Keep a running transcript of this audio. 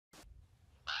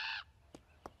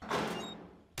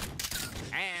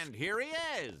And here he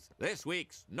is, this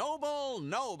week's Noble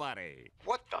Nobody.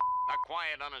 What the? A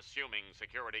quiet, unassuming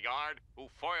security guard who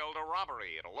foiled a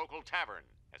robbery at a local tavern,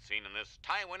 as seen in this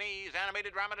Taiwanese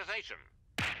animated dramatization.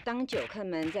 当酒客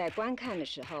们在观看的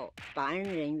时候，保安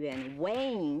人员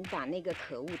Wayne 把那个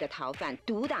可恶的逃犯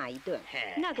毒打一顿，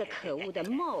那个可恶的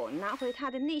Mo 拿回他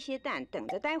的那些蛋，等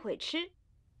着待会吃。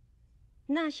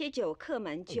那些酒客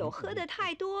们酒喝得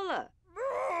太多了，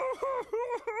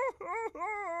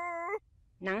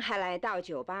男孩来到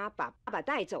酒吧，把爸爸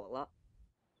带走了。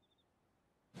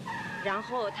 然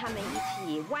后他们一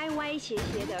起歪歪斜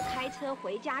斜的开车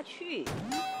回家去。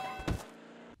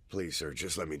Please, sir,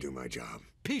 just let me do my job.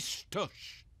 Pish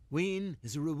tush! Wayne,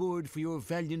 as a reward for your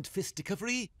valiant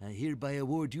fisticuffery, I hereby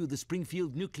award you the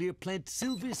Springfield Nuclear Plant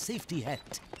Silver Safety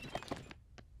Hat.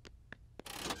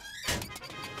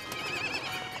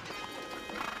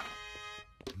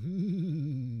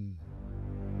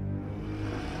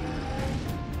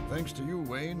 Thanks to you,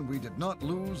 Wayne, we did not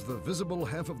lose the visible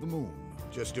half of the moon.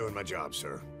 Just doing my job,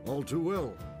 sir. All too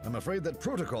well. I'm afraid that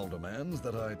protocol demands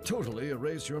that I totally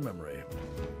erase your memory.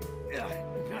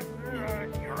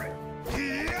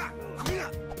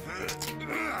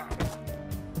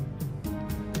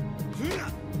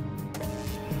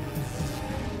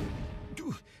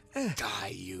 Die,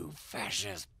 you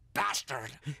fascist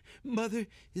bastard! Mother,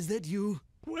 is that you?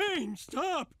 Wayne,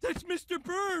 stop! That's Mr.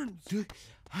 Burns!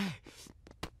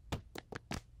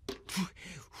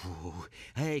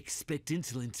 I expect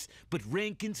insolence, but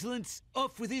rank insolence?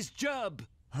 Off with his job!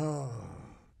 Oh,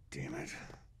 damn it.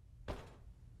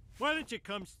 Why don't you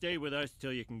come stay with us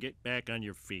till you can get back on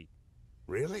your feet?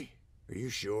 Really? Are you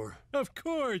sure? Of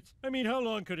course! I mean, how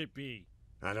long could it be?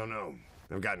 I don't know.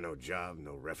 I've got no job,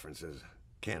 no references.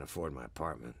 Can't afford my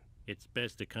apartment. It's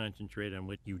best to concentrate on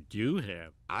what you do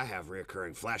have. I have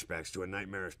reoccurring flashbacks to a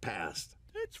nightmare's past.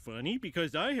 That's funny,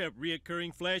 because I have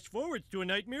reoccurring flash-forwards to a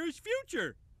nightmare's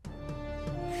future.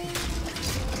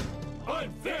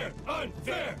 Unfair!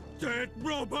 Unfair! That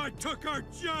robot took our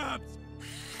jobs!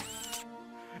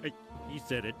 He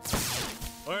said it.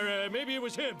 Or maybe it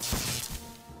was him.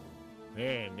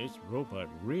 Man, this robot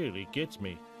really gets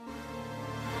me.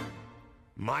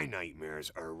 My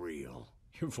nightmares are real.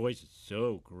 Your voice is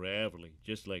so gravelly,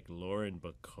 just like Lauren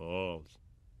Bacall's.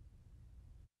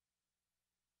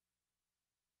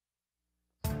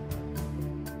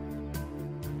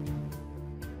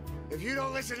 If you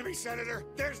don't listen to me, Senator,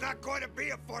 there's not going to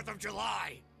be a 4th of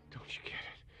July! Don't you get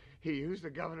it? He used the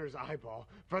governor's eyeball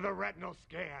for the retinal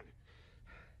scan.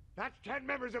 That's 10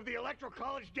 members of the Electoral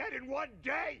College dead in one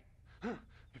day!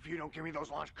 If you don't give me those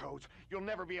launch codes, you'll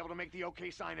never be able to make the OK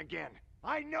sign again.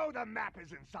 I know the map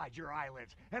is inside your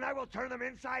eyelids, and I will turn them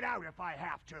inside out if I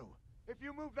have to. If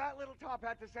you move that little top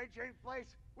hat to St. James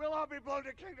Place, we'll all be blown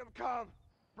to Kingdom Come.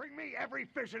 Bring me every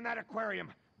fish in that aquarium.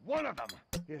 One of them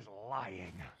is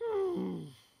lying.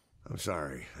 I'm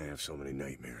sorry, I have so many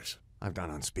nightmares. I've done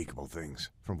unspeakable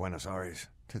things, from Buenos Aires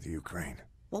to the Ukraine.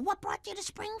 Well, what brought you to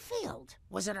Springfield?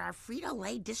 Was it our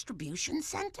Frito-Lay distribution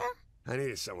center? I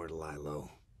needed somewhere to lie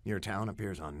low. Your town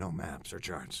appears on no maps or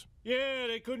charts. Yeah,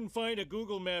 they couldn't find a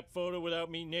Google Map photo without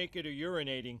me naked or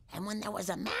urinating. And when there was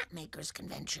a map makers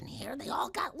convention here, they all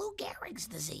got Lou Gehrig's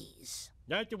disease.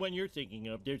 Not the one you're thinking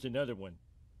of. There's another one.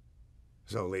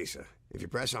 So, Lisa, if you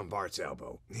press on Bart's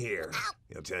elbow, here,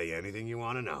 he'll tell you anything you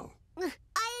want to know. I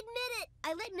admit it.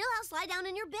 I let Millhouse lie down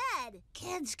in your bed.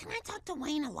 Kids, can I talk to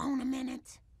Wayne alone a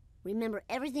minute? Remember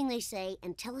everything they say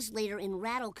and tell us later in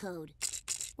rattle code.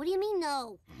 What do you mean,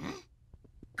 no?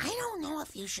 I don't know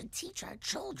if you should teach our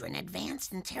children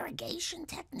advanced interrogation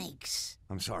techniques.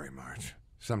 I'm sorry, Marge.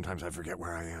 Sometimes I forget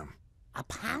where I am.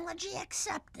 Apology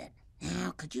accepted.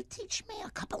 Now, could you teach me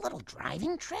a couple little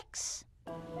driving tricks?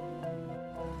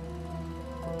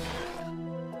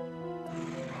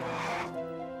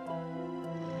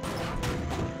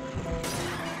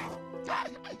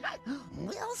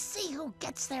 We'll see who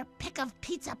gets their pick of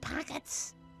pizza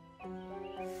pockets.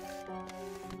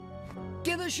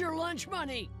 Give us your lunch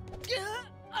money!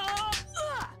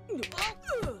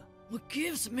 What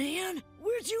gives, man?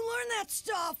 Where'd you learn that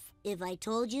stuff? If I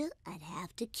told you, I'd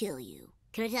have to kill you.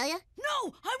 Can I tell you?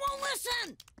 No, I won't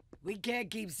listen! We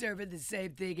can't keep serving the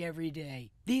same thing every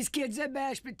day. These kids have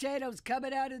mashed potatoes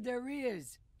coming out of their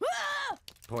ears.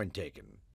 Point taken.